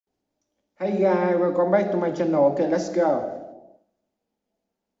Hey guys, welcome back to my channel. Okay, let's go.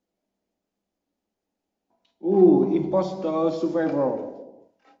 Ooh, Impostor Survival.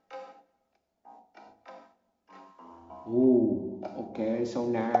 Ooh, okay, so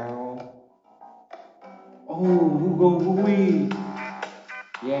now. Oh, who we?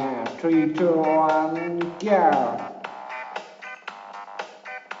 Yeah, 3, 2, 1, go.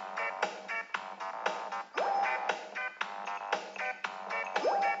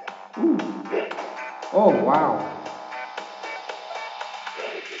 Ooh. Oh, wow.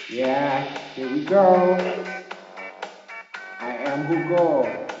 Yeah, here we go. I am Hugo.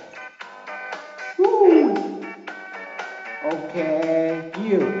 Woo. Okay,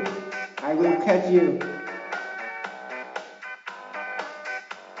 you. I will catch you.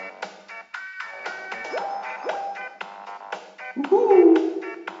 Woohoo!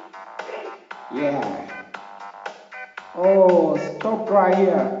 Yeah. Oh, stop right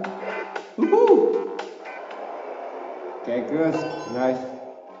here. Woohoo! Okay, good. Nice.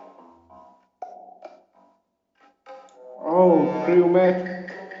 Oh, crewmate.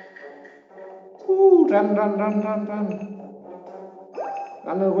 Ooh, run.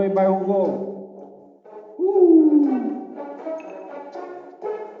 Run away by Hugo. Ooh.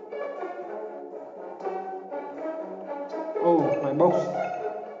 Oh, my box.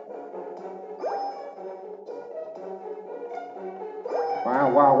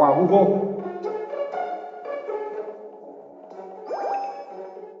 Wow, Hugo.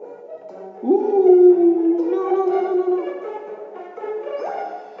 Ooh, no.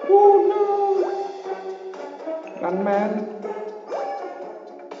 Oh, no. Run, man.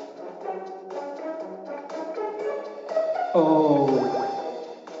 Oh.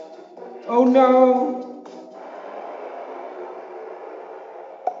 Oh, no.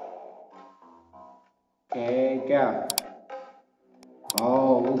 Okay, go.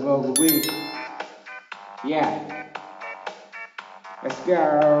 Oh, Hugo, we. Yeah. Let's go.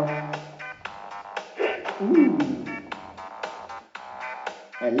 Ooh.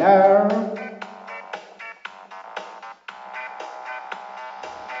 Hello.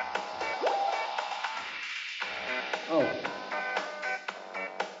 Oh.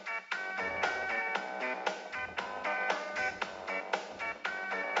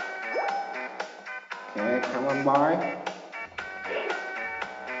 Okay, come on, boy.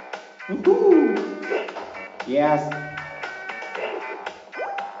 Woohoo! Yes.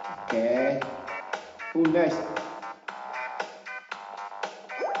 Okay. Who next?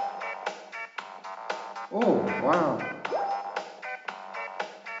 Oh, wow.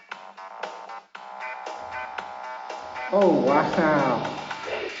 Oh, wow.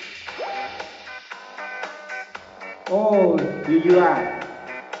 Oh, here you are.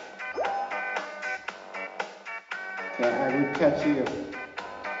 Okay, I will catch you.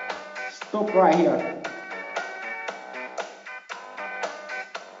 Stop right here.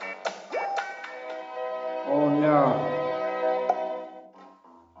 Oh no.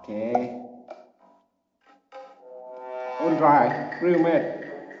 Okay. Alright, crewmate.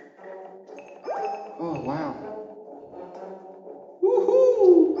 Oh wow.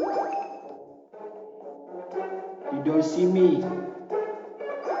 Woohoo! You don't see me.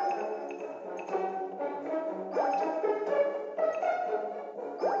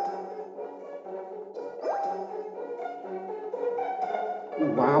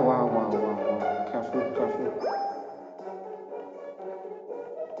 Ooh, wow. Careful.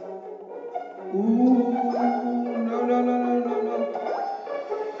 Ooh, no.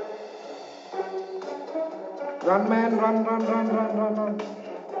 Run, man, run.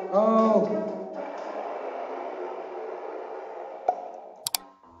 Oh,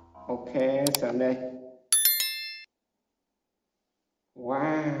 okay, Sunday.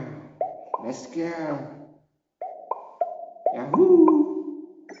 Wow, let's go. Yahoo!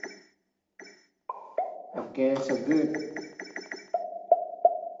 Okay, so good.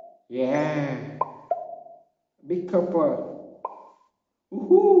 Yeah, big couple.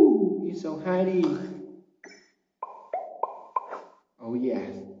 Woohoo! It's so hidey. Oh yeah.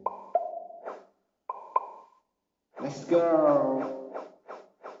 Let's go.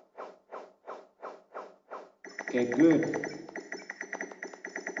 Okay, good.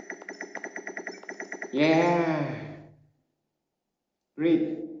 Yeah.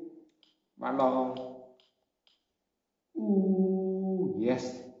 Great. Ballon. Ooh, yes.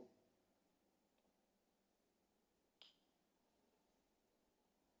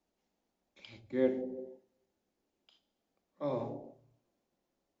 Okay, good. Oh,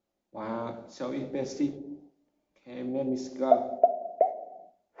 wow, so impressive. Okay, let me go.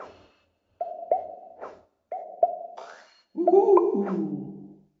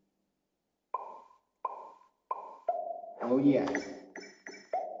 Woohoo! Oh yes.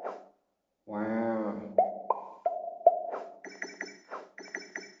 Wow.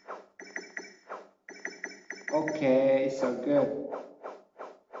 Okay, so good.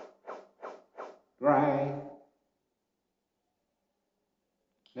 Right.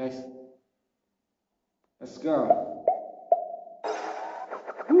 Nice. Let's go.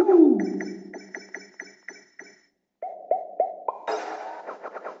 Woo.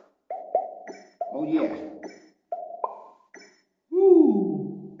 Oh yeah.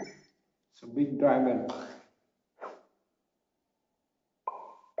 Woo. It's a big diamond.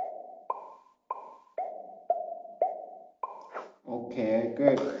 Okay,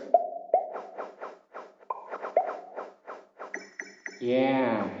 good.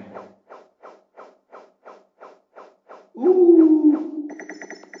 Yeah. Ooh.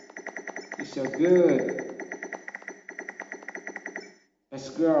 It's so good. Let's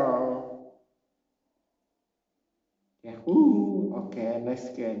go. Yeah. Ooh. Okay,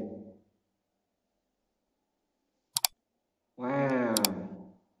 next game. Wow.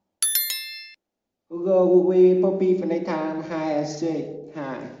 Hugo, Wee, Poppy, Playtime, hi, SJ,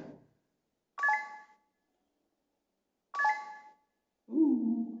 hi.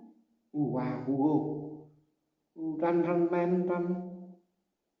 Ooh. Ooh, wow, Hugo. Ooh, run, man, run.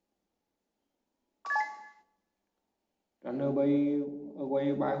 Run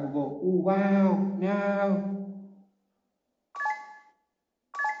away by Hugo. Ooh, wow, no.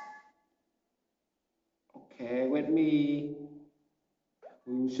 Okay, with me.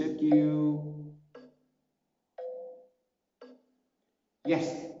 We will save you.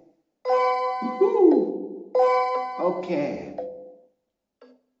 Yes. Woohoo. Okay.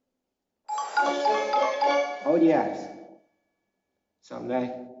 Oh yes.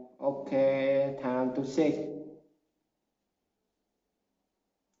 Someday. Okay, time to save.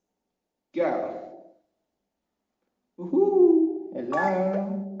 Go. Woohoo.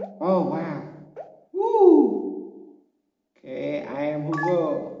 Hello. Oh wow. Woo. Okay, I am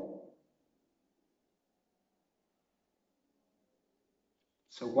Hugo.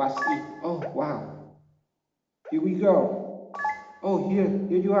 So what's it? Oh wow. Here we go. Oh here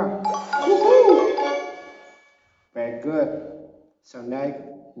you are. Woohoo. Very good. So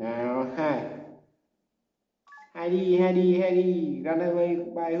now hi. Heidi, run away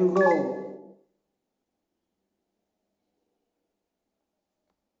by Hugo.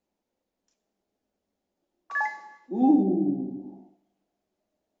 Ooh.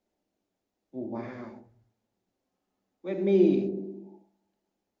 Oh, wow. With me.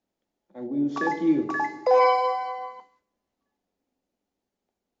 I will save you.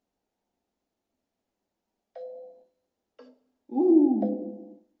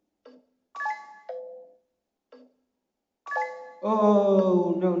 Ooh.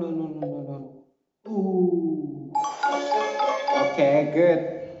 Oh, no. Ooh. Okay, good.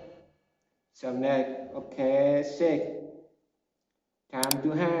 So next, okay, six. Time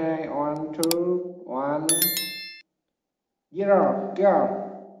to high on 2, 1, 0, go.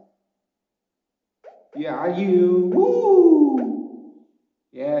 Yeah, are you? Woo!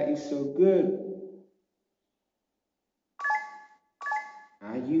 Yeah, it's so good.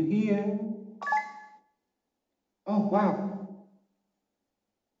 Are you here? Oh, wow.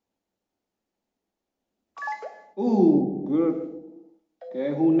 Ooh, good.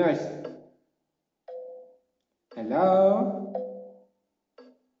 Okay, who next? Hello?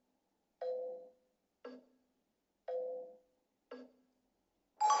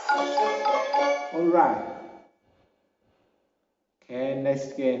 Alright. Okay,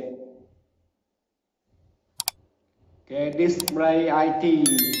 next game. Okay, display IT.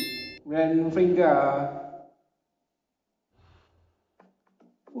 Red finger.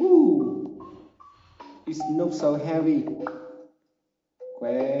 Ooh, it's not so heavy.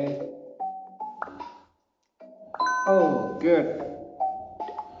 Okay. Oh, good.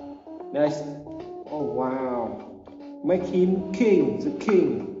 Next. Oh, wow. Make him king, the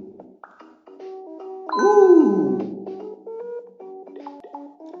king. Ooh.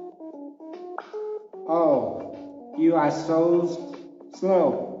 Oh, you are so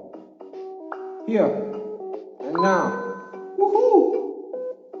slow. Here. And now.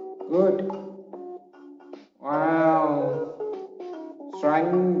 Woohoo. Good. Wow.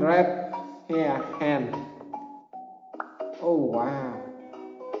 Strength red here hand. Oh wow.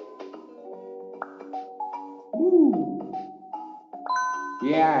 Woo.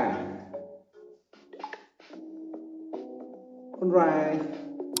 Yeah. Alright.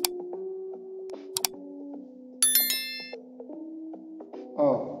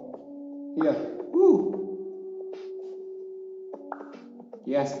 Oh. Here. Woo.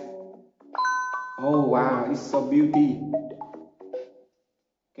 Yes. Oh wow, it's so beauty.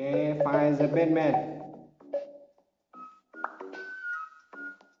 Okay, find the Batman.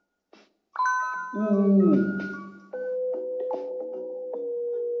 Ooh.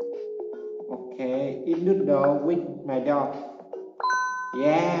 Okay, eat noodle with my dog.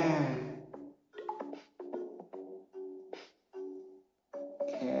 Yeah.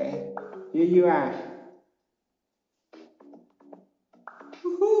 Okay, here you are.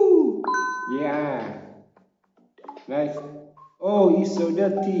 Woohoo! Yeah. Nice. Oh, it's so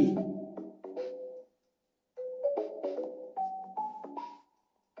dirty.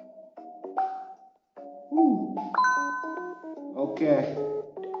 Ooh. Okay.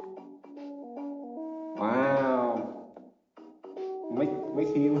 Wow.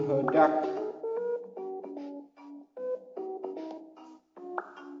 Make him her duck.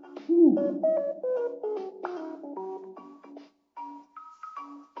 Ooh.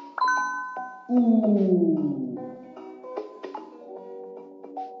 Ooh.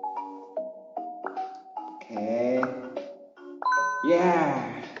 Okay.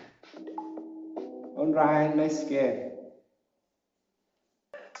 Yeah. Alright, let's get.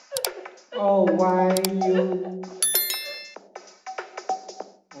 Oh, why you?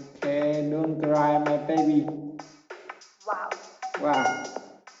 Okay, don't cry, my baby. Wow. Wow.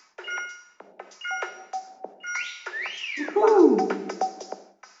 Woohoo!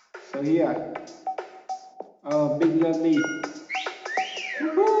 So here. Oh, big lovely.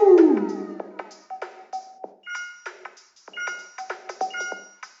 Woohoo!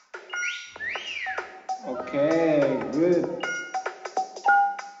 Okay, good.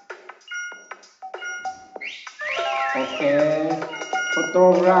 Okay,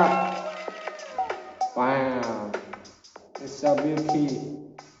 photograph. Wow, it's so beauty.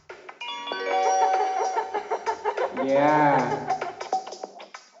 Yeah,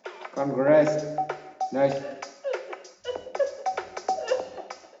 congrats. Nice.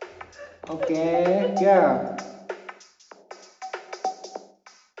 Okay, go.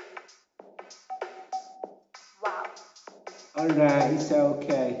 Wow. Alright, it's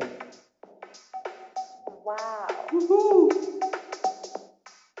okay. Wow. Woohoo!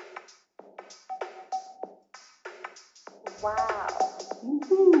 Wow.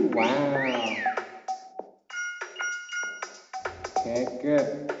 Woohoo! Wow. Okay,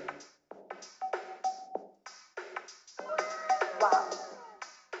 good. Wow.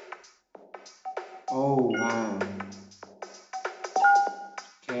 Oh, wow.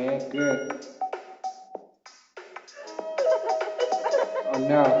 Okay, good. Oh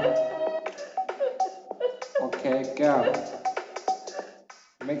no. Okay, go.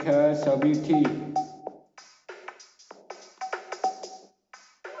 Make her so beauty.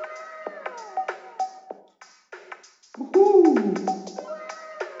 Woohoo!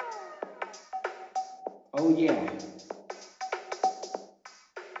 Oh yeah.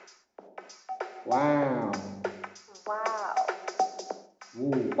 Wow. Wow.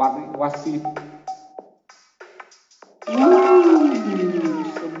 Ooh, what's it? Ooh,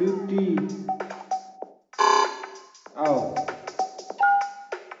 so beauty. Oh.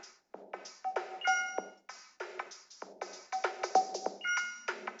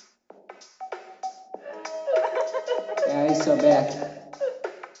 Yeah, it's so bad.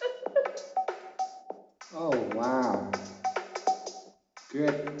 Oh wow.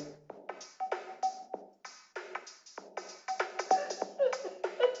 Good.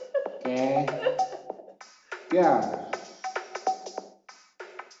 Okay. Go.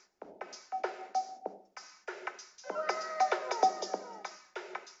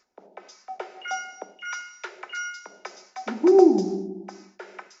 Woohoo!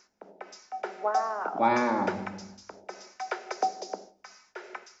 Wow. Wow.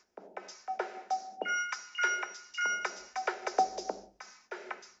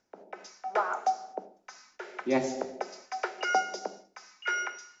 Wow. Yes.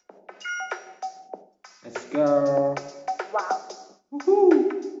 Let's go. Wow. Woohoo!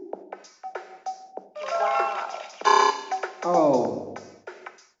 Wow. Oh.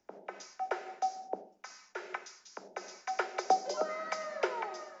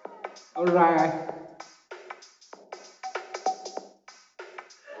 Alright.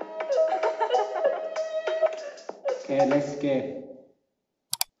 Okay, let's get.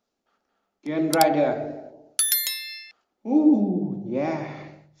 Gen Rider. Ooh, yeah.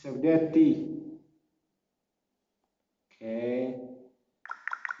 So dirty. Okay.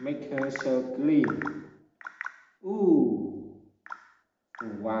 Make her so clean. Ooh.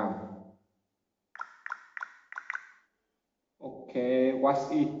 Wow. Okay,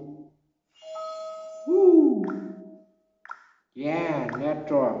 what's it? Woo. Yeah,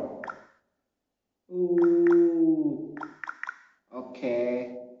 natural.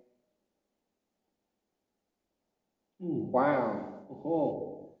 Okay. Wow.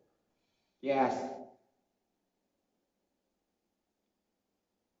 Oh. Yes.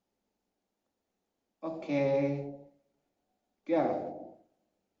 Okay. Go.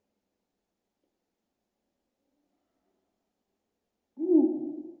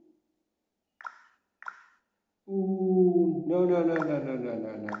 Ooh. Ooh. No, no, no, no, no, no,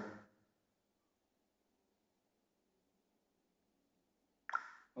 no, no.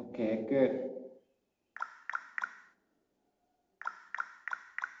 Okay, good.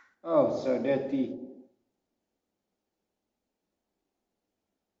 Oh, so dirty.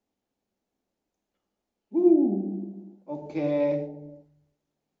 Ooh. Okay.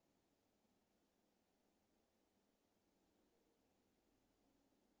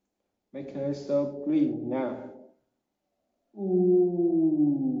 Make her so clean now.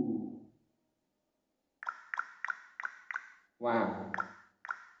 Ooh. Wow.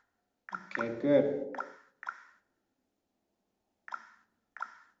 Okay, good.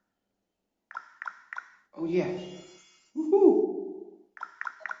 Oh yeah. Woohoo.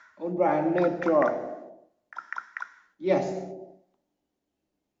 Alright, natural. Yes.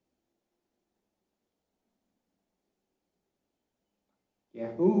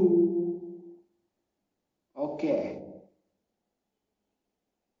 Yahoo. Okay.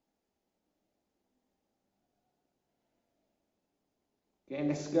 Okay,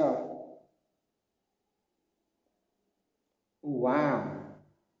 let's go. Wow.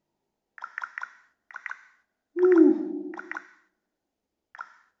 Woo.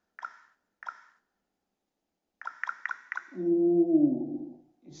 Ooh.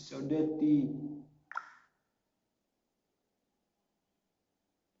 It's so dirty.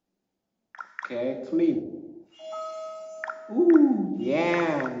 Okay, clean. Ooh,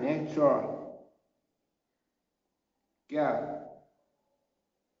 yeah, natural. Go.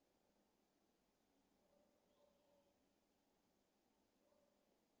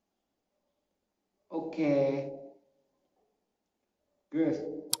 Okay. Good.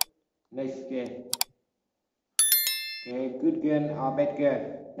 Nice game. Okay, good girl or bad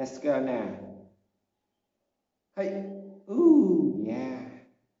girl. Let's go now. Hey. Ooh, yeah.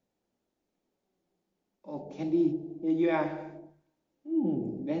 Oh, Candy, here you are.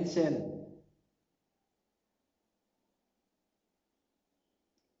 Dancing.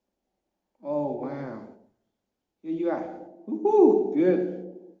 Oh, wow. Here you are. Woohoo, good.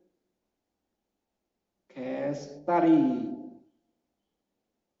 Okay, study.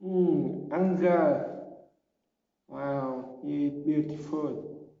 Anger. Wow, he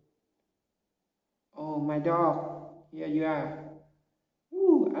beautiful. Oh, my dog. Here you are.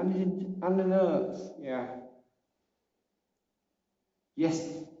 Ooh, ananas. Yeah. Yes.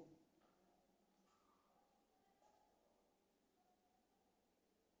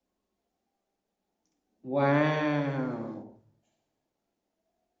 Wow.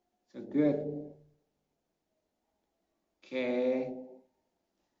 So good. Okay.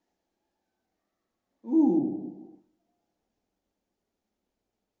 Ooh.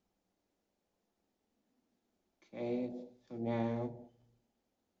 Okay. So now.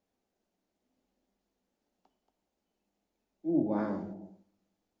 Ooh, wow.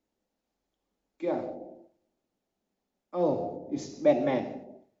 Go. Oh, it's Batman.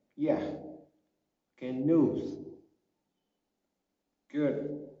 Yeah. Okay, news.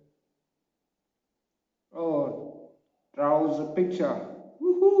 Good. Oh, draw the picture.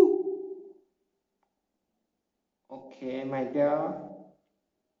 Woohoo. Okay, my girl.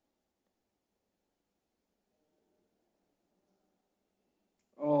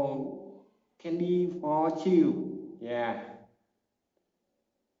 Oh, candy for you. Yeah.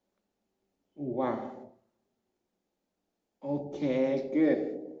 Ooh, wow. Okay,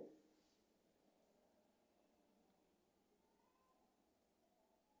 good.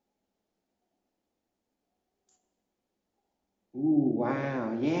 Ooh,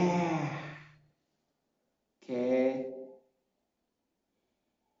 wow. Yeah. Okay.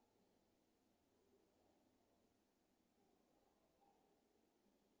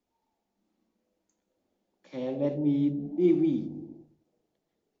 Okay, let me DV.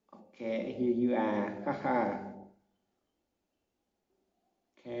 Okay, here you are. Haha.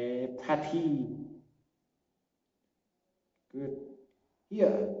 Okay, party. Good.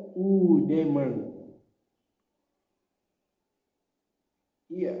 Here. Ooh, demon.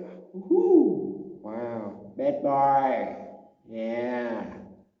 Here. Woohoo. Wow. Bad boy. Yeah.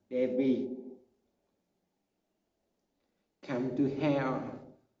 David. Come to hell.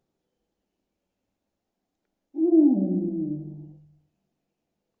 Ooh.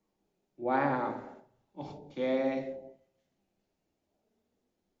 Wow. Okay.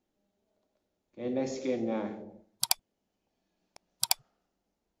 Okay, next game now.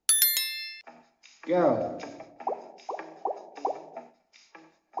 Go.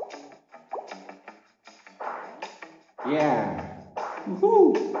 Yeah.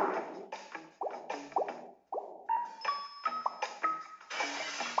 Woohoo.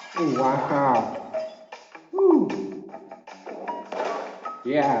 Oh, wow. Woo.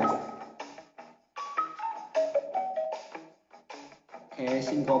 Yes. Okay,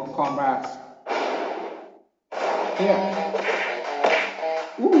 single combat. Here.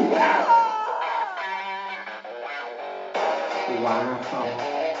 Ooh. Wow.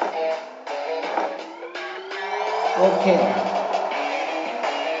 Okay.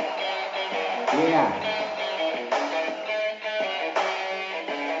 Yeah.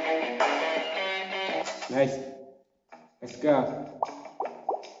 Nice. Let's go.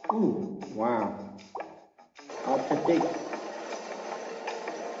 Ooh. Wow. Authentic.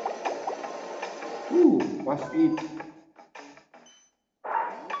 Ooh. What's it?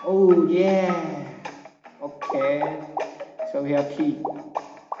 Oh yeah. Okay. So we have key.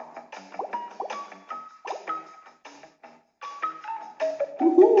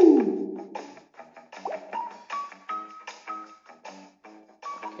 Woohoo!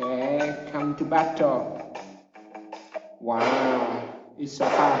 Okay, come to battle. Wow, it's so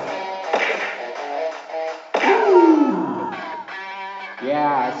fast. Woo!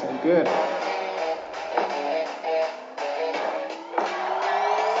 Yeah, so good.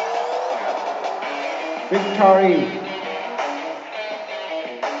 Victory!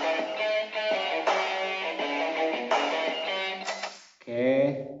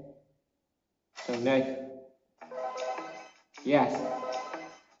 Okay, so next. Yes,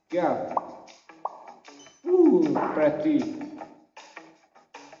 go. Ooh, pretty.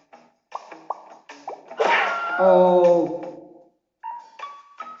 Oh,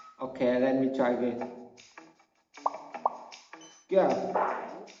 okay, let me try again. Go.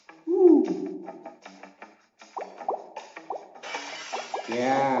 Ooh.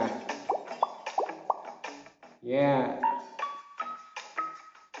 Yeah. Yeah.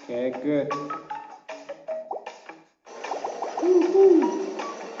 Okay, good. Woo-hoo.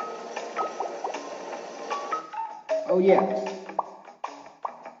 Oh yeah.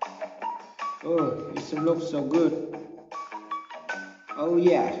 Oh, it looks so good. Oh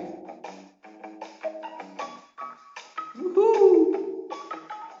yeah. Woohoo.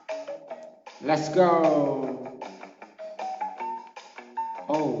 Let's go.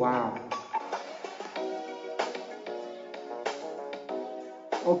 Oh wow.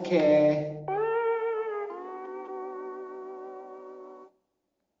 Okay.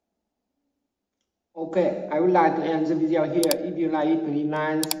 Okay, I would like to end the video here. If you like it, please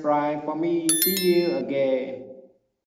like, subscribe for me. See you again.